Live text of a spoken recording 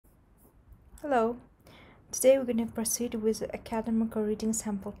Hello, today we're going to proceed with academic reading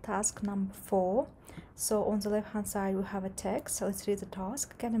sample task number 4. So on the left hand side we have a text, so let's read the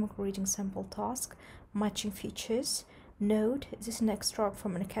task. Academic reading sample task, matching features. Note, this is an extract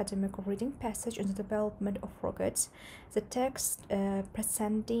from an academic reading passage on the development of rockets. The text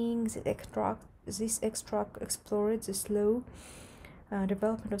presenting this extract explored the slow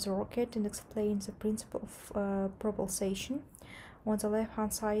development of the rocket and explains the principle of propulsion. On the right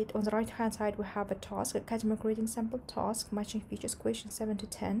hand side, we have a task, academic reading sample task, matching features, question 7 to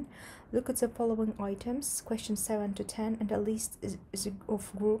 10. Look at the following items, question 7 to 10, and a list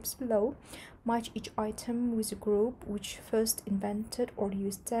of groups below. Match each item with a group which first invented or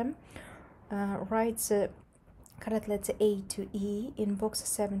used them. Write the correct letter A to E in boxes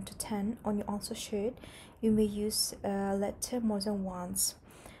 7 to 10 on your answer sheet. You may use a letter more than once.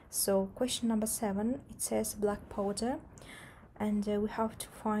 So question number 7, it says black powder, and we have to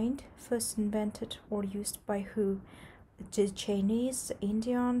find first invented or used by who. The Chinese, the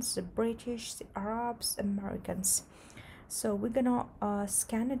Indians, the British, the Arabs, Americans. So we're gonna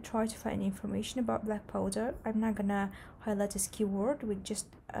scan and try to find information about black powder. I'm not gonna highlight this keyword, we're just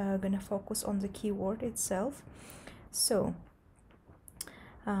gonna focus on the keyword itself. So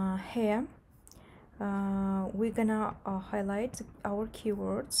here we're gonna highlight our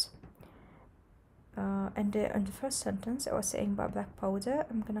keywords, and on the first sentence I was saying about black powder,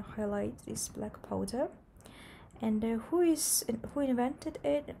 I'm gonna highlight this black powder, and who invented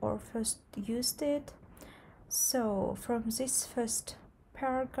it or first used it. So from this first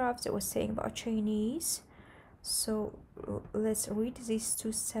paragraph that was saying about Chinese, so let's read these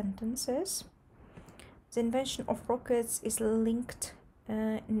two sentences. The invention of rockets is linked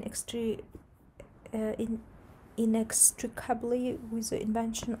inextricably with the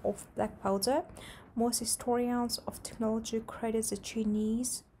invention of black powder. Most historians of technology credit the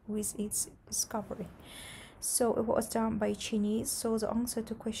Chinese with its discovery. So it was done by Chinese. So the answer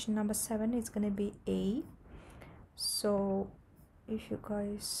to question number 7 is going to be A. So if you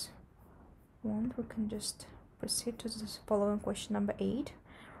guys want, we can just proceed to the following question number 8.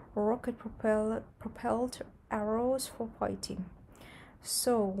 Rocket propelled arrows for fighting.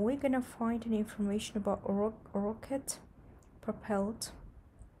 So we're gonna find an information about rocket propelled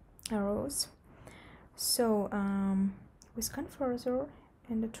arrows. So we scan further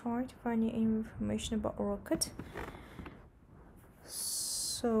and try to find any information about rocket.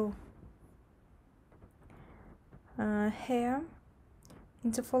 So here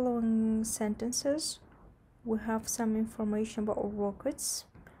in the following sentences we have some information about rockets,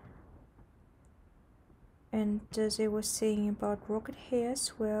 and they were saying about rocket here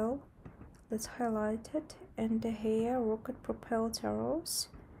as well. Let's highlight it, and here rocket propelled arrows,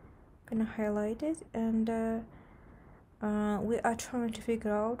 gonna highlight it, and we are trying to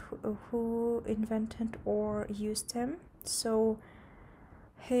figure out who invented or used them. So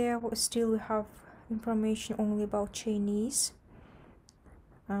here still we have information only about Chinese,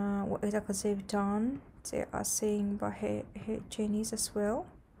 what exactly they've done. They are saying about Chinese as well.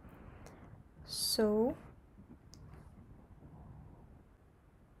 So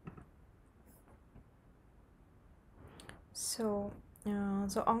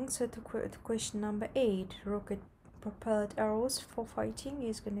the answer to question number 8, rocket propelled arrows for fighting,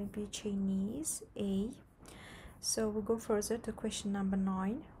 is going to be Chinese, A. So we'll go further to question number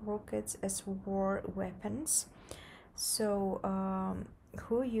 9, rockets as war weapons. So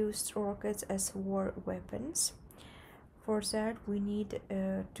who used rockets as war weapons? For that we need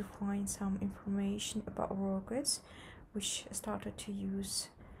to find some information about rockets which started to use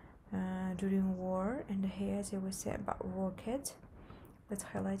during war, and here they will say about rocket. Let's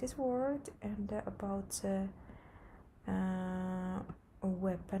highlight this word, and about a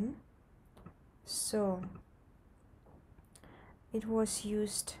weapon. So it was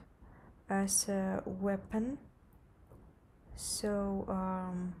used as a weapon, so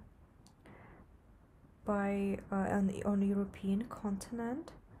by on the European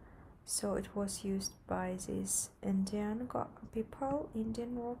continent. So it was used by these Indian people,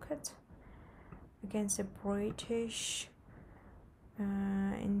 Indian rocket, against the British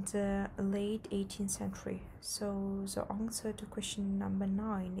in the late 18th century. So the answer to question number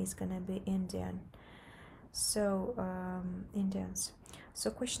 9 is gonna be Indian. So Indians. So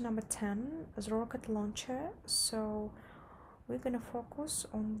question number 10 is rocket launcher. So we're gonna focus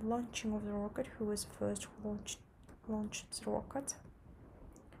on launching of the rocket. Who was first launched the rocket?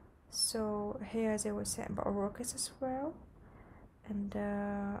 So here they were saying about rockets as well, and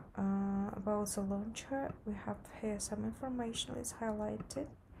about the launcher we have here some information. Let's highlight it,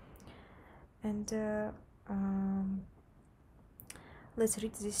 and Let's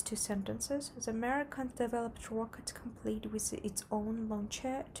read these two sentences. The Americans developed rocket complete with its own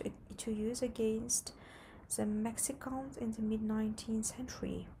launcher to use against the Mexicans in the mid-19th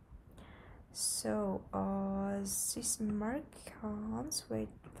century. So, these Americans were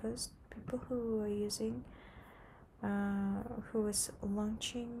first people who were using, who was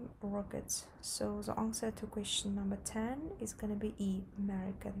launching rockets. So the answer to question number 10 is gonna be E,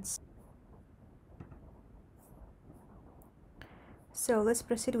 Americans. So let's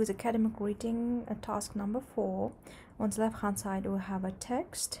proceed with academic reading task number 4. On the left hand side we have a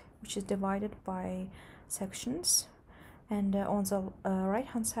text which is divided by sections, and on the right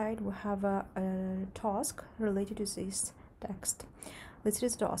hand side we have a task related to this text. Let's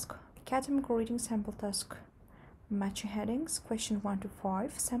read the task. Academic reading sample task. Matching headings. Question 1 to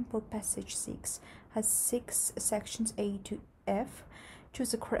 5. Sample passage 6 has 6 sections A to F.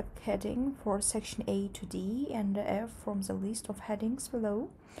 Choose the correct heading for section A to D and F from the list of headings below.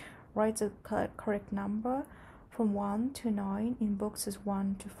 Write the correct number from 1 to 9 in boxes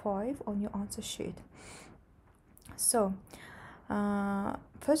 1 to 5 on your answer sheet. So,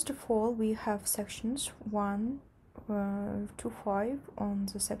 first of all, we have sections 1 to 5. On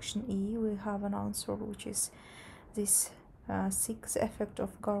the section E, we have an answer which is this 6 effect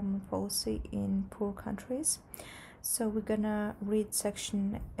of government policy in poor countries. So we're gonna read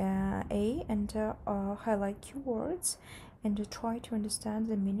section A and highlight keywords and try to understand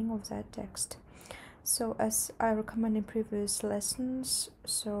the meaning of that text. So as I recommend in previous lessons,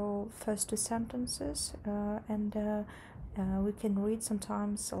 so first 2 sentences and we can read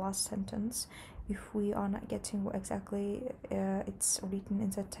sometimes the last sentence if we are not getting what exactly it's written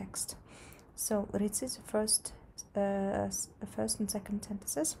in the text. So let's see the first and second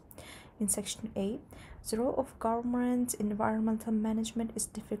sentences. In section A, the role of government in environmental management is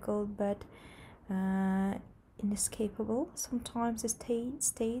difficult but inescapable. Sometimes the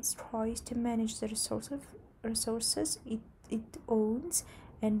state tries to manage the resources it owns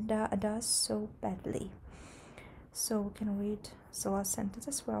and does so badly. So we can read the last sentence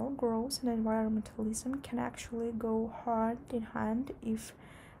as well. Growth and environmentalism can actually go hand in hand if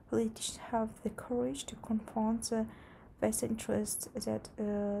politicians have the courage to confront the vested interests that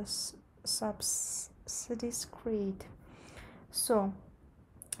subsidies create. So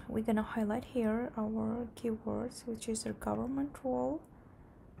we're gonna highlight here our keywords, which is the government role,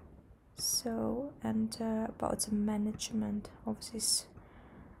 so and about the management of this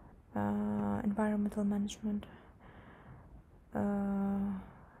environmental management, the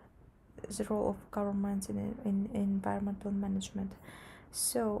role of government in environmental management.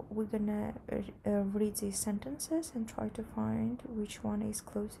 So we're gonna read these sentences and try to find which one is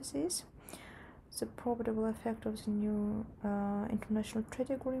closest is. The probable effect of the new international trade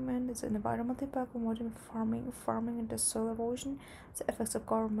agreement is the environmental impact of modern farming and the soil erosion, the effects of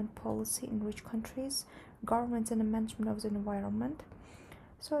government policy in rich countries, governments and the management of the environment.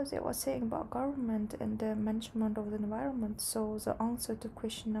 So as I was saying about government and the management of the environment, so the answer to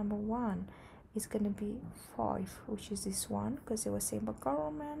question number 1 is going to be 5, which is this one, because they were saying about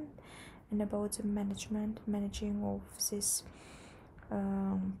government and about the managing of this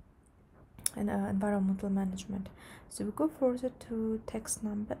environmental management. So we go further to text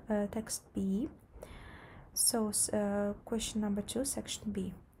B. So question number 2, section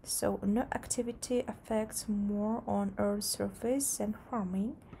B. So no activity affects more on Earth's surface than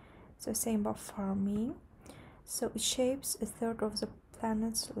farming. So saying about farming, so it shapes a third of the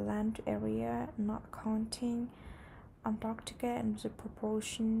planet's land area, not counting Antarctica, and the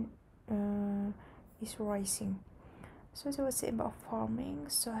proportion is rising. So as I was saying about farming,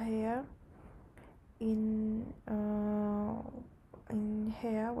 so here in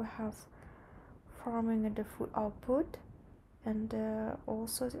here we have farming and the food output, and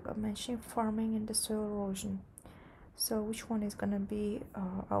also mentioning farming and the soil erosion. So which one is gonna be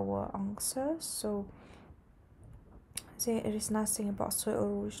our answer? So there is nothing about soil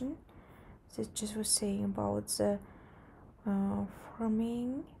erosion. They just was saying about the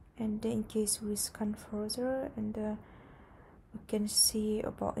farming, and in case we scan further, and we can see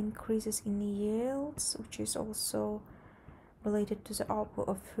about increases in yields, which is also related to the output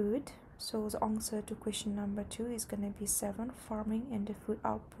of food. So the answer to question number 2 is going to be 7, farming and the food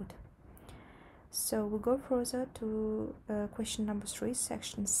output. So we go further to question number 3,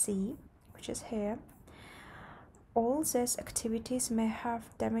 section C, which is here. All these activities may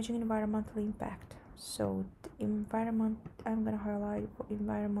have damaging environmental impact. So the environment, I'm going to highlight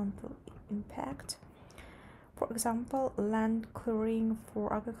environmental impact. For example, land clearing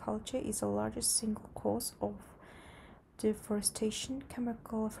for agriculture is the largest single cause of deforestation,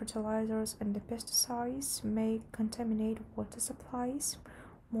 chemical fertilizers, and the pesticides may contaminate water supplies.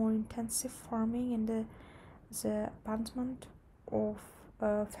 More intensive farming and the abandonment of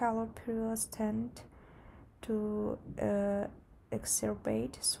fallow periods tend to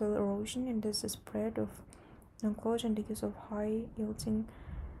exacerbate soil erosion, and the spread of enclosure and the use of high yielding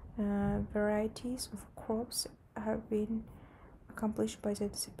varieties of crops have been accomplished by the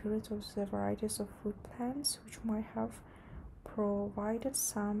disappearance of the varieties of food plants, which might have provided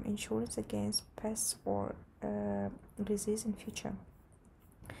some insurance against pests or disease in future.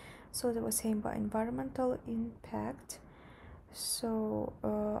 So they were saying about environmental impact. So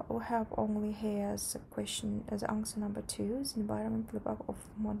we have only here as a question, as answer number 2 is environmental impact of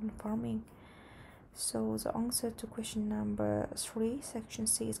modern farming. So the answer to question number 3, section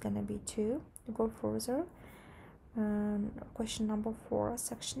C, is gonna be 2. To go further, question number 4,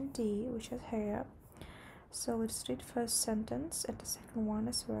 section D, which is here. So let's read first sentence and the second one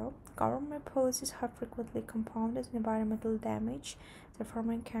as well. Government policies have frequently compounded environmental damage that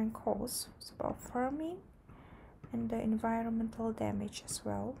farming can cause. It's about farming and the environmental damage as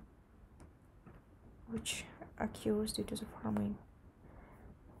well, which occurs due to the farming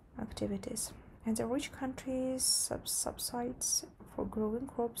activities. And the rich countries subsides for growing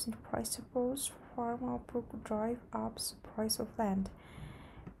crops and price support for farm output drive up the price of land.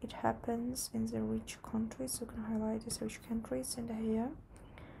 It happens in the rich countries. So you can highlight these rich countries, and here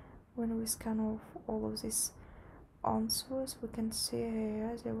when we scan off all of these answers, we can see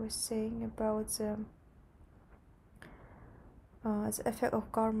here they were saying about the effect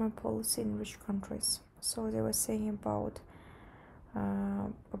of government policy in rich countries. So they were saying about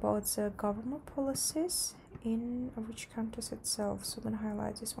the government policies in rich countries itself. So I'm gonna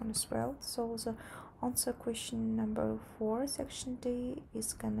highlight this one as well. So the answer question number 4, section D,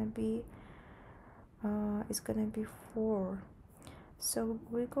 is gonna be 4. So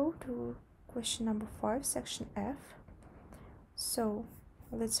we go to question number 5, section F. So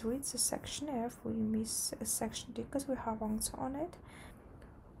let's read the section F. We miss section D because we have answer on it.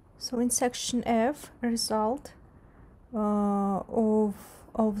 So in section F, a result of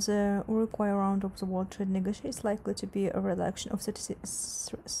the Uruguay round of the World Trade negotiations is likely to be a reduction of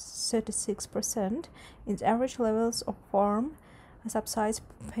 36% in the average levels of farm subsidies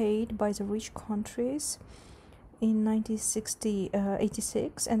paid by the rich countries in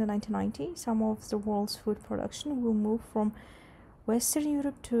 1986 and 1990. Some of the world's food production will move from Western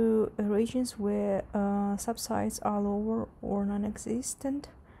Europe to regions where subsidies are lower or non-existent,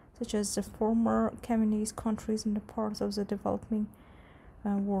 such as the former communist countries and the parts of the developing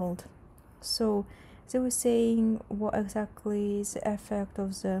world. So they were saying what exactly is the effect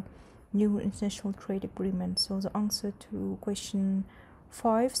of the new international trade agreement. So the answer to question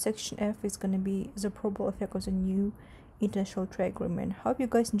 5, section F, is going to be the probable effect of the new international trade agreement. Hope you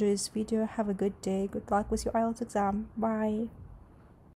guys enjoy this video. Have a good day. Good luck with your IELTS exam. Bye.